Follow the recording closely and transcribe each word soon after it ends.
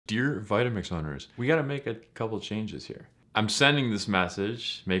Dear Vitamix owners, we gotta make a couple changes here. I'm sending this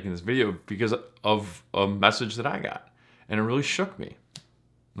message, making this video because of a message that I got, and it really shook me.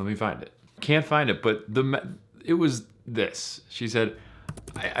 Let me find it. Can't find it, but it was this. She said,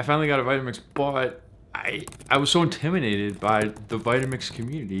 I finally got a Vitamix, but I was so intimidated by the Vitamix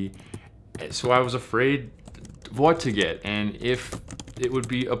community, so I was afraid what to get and if it would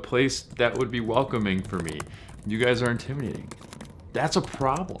be a place that would be welcoming for me. You guys are intimidating. That's a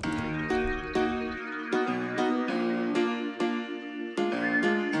problem.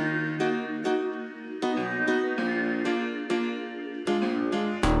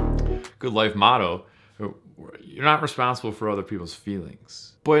 Good life motto, you're not responsible for other people's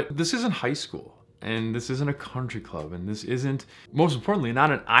feelings. But this isn't high school, and this isn't a country club, and this isn't, most importantly,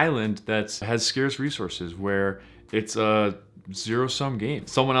 not an island that has scarce resources where it's a zero-sum game.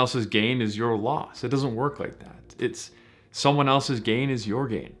 Someone else's gain is your loss. It doesn't work like that. It's someone else's gain is your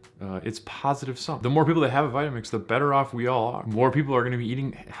gain. It's positive sum. The more people that have a Vitamix, the better off we all are. More people are gonna be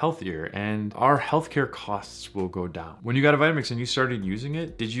eating healthier and our healthcare costs will go down. When you got a Vitamix and you started using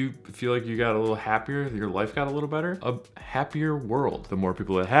it, did you feel like you got a little happier, that your life got a little better? A happier world. The more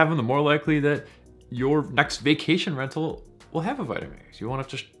people that have them, the more likely that your next vacation rental will have a Vitamix. You won't have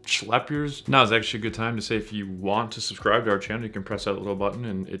to schlep yours. Now is actually a good time to say if you want to subscribe to our channel, you can press that little button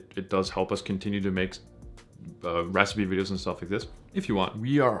and it does help us continue to make recipe videos and stuff like this if you want.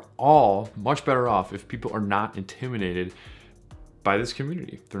 We are all much better off if people are not intimidated by this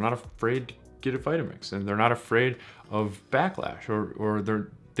community. They're not afraid to get a Vitamix and they're not afraid of backlash or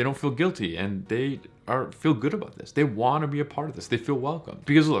they don't feel guilty and they feel good about this. They want to be a part of this. They feel welcome.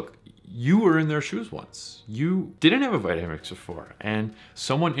 Because look, you were in their shoes once. You didn't have a Vitamix before and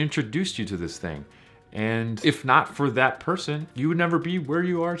someone introduced you to this thing. And if not for that person, you would never be where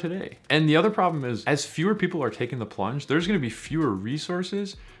you are today. And the other problem is, as fewer people are taking the plunge, there's gonna be fewer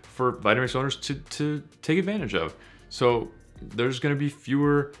resources for Vitamix owners to take advantage of. So there's gonna be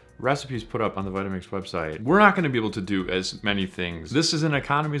fewer recipes put up on the Vitamix website. We're not gonna be able to do as many things. This is an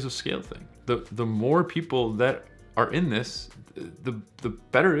economies of scale thing. The more people that are in this, the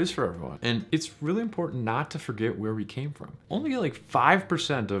better it is for everyone. And it's really important not to forget where we came from. Only like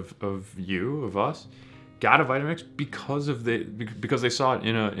 5% of us got a Vitamix because they saw it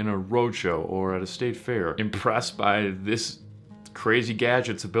in a roadshow or at a state fair, impressed by this crazy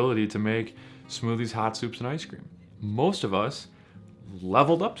gadget's ability to make smoothies, hot soups, and ice cream. Most of us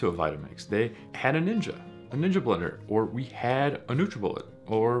leveled up to a Vitamix. They had a Ninja blender, or we had a Nutribullet,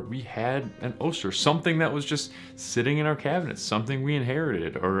 or we had an Oster, something that was just sitting in our cabinet, something we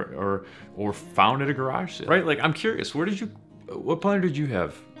inherited or found at a garage sale, right? Like, I'm curious, what blender did you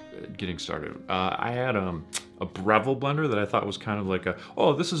have getting started? I had a Breville blender that I thought was kind of like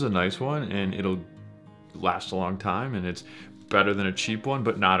oh, this is a nice one and it'll last a long time and it's better than a cheap one,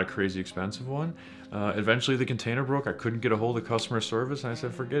 but not a crazy expensive one. Eventually the container broke. I couldn't get a hold of customer service and I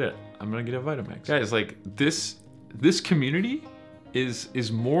said, forget it. I'm gonna get a Vitamix. Guys, like this community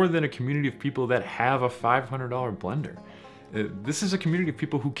is more than a community of people that have a $500 blender. This is a community of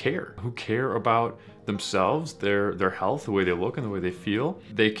people who care about themselves, their health, the way they look and the way they feel.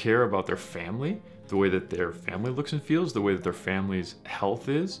 They care about their family, the way that their family looks and feels, the way that their family's health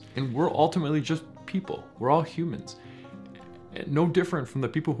is. And we're ultimately just people. We're all humans. No different from the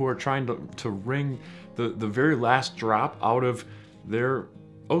people who are trying to wring the very last drop out of their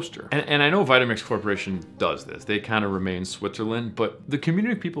Oster. And I know Vitamix Corporation does this. They kind of remain Switzerland, but the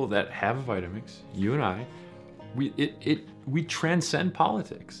community of people that have a Vitamix, you and I, we transcend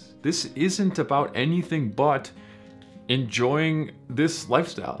politics. This isn't about anything but enjoying this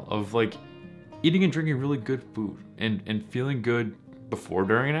lifestyle of like eating and drinking really good food and feeling good before,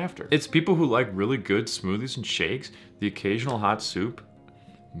 during, and after. It's people who like really good smoothies and shakes, the occasional hot soup,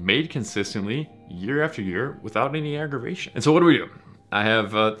 made consistently year after year without any aggravation. And so what do? I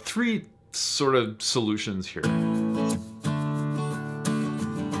have 3 sort of solutions here.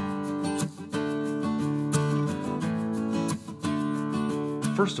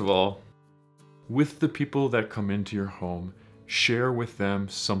 First of all, with the people that come into your home, share with them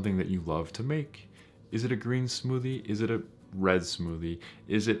something that you love to make. Is it a green smoothie? Is it a red smoothie?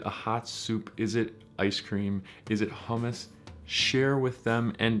 Is it a hot soup? Is it ice cream? Is it hummus? Share with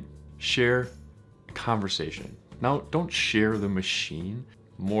them and share conversation. Now, don't share the machine.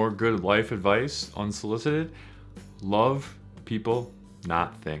 More good life advice, unsolicited. Love people,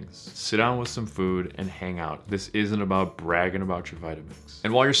 not things. Sit down with some food and hang out. This isn't about bragging about your Vitamix.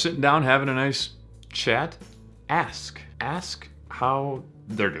 And while you're sitting down having a nice chat, ask how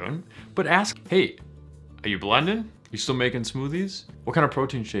they're doing, but ask, hey, are you blending? You still making smoothies? What kind of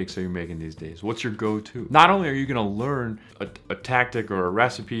protein shakes are you making these days? What's your go-to? Not only are you gonna learn a tactic or a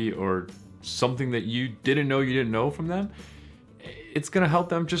recipe or something that you didn't know from them, it's gonna help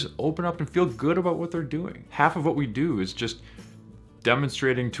them just open up and feel good about what they're doing. Half of what we do is just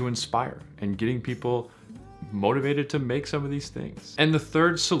demonstrating to inspire and getting people motivated to make some of these things. And the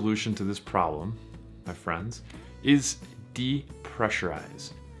third solution to this problem, my friends, is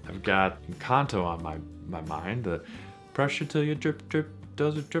depressurize. I've got Encanto on my mind, the pressure till you drip, drip,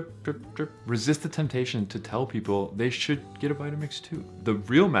 does it drip, drip, drip. Resist the temptation to tell people they should get a Vitamix too. The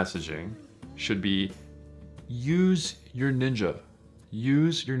real messaging should be use your Ninja,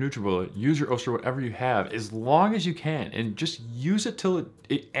 use your Nutribullet, use your Oster, whatever you have, as long as you can, and just use it till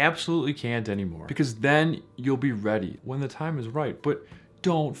it absolutely can't anymore. Because then you'll be ready when the time is right. But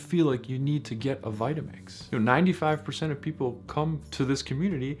don't feel like you need to get a Vitamix. 95% of people come to this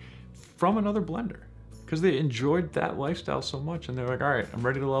community from another blender because they enjoyed that lifestyle so much, and they're like, all right, I'm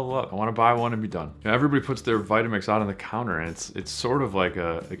ready to level up. I want to buy one and be done. Everybody puts their Vitamix out on the counter, and it's sort of like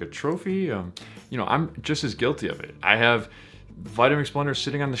a trophy. I'm just as guilty of it. I have Vitamix blenders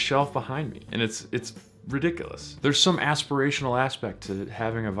sitting on the shelf behind me, and it's ridiculous. There's some aspirational aspect to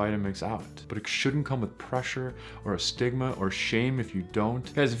having a Vitamix out, but it shouldn't come with pressure or a stigma or shame if you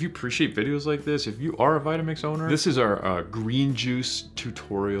don't. Guys, if you appreciate videos like this, if you are a Vitamix owner, this is our green juice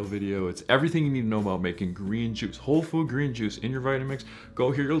tutorial video. It's everything you need to know about making green juice, whole food green juice in your Vitamix.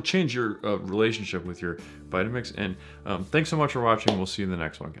 Go here, it'll change your relationship with your Vitamix. And thanks so much for watching. We'll see you in the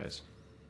next one, guys.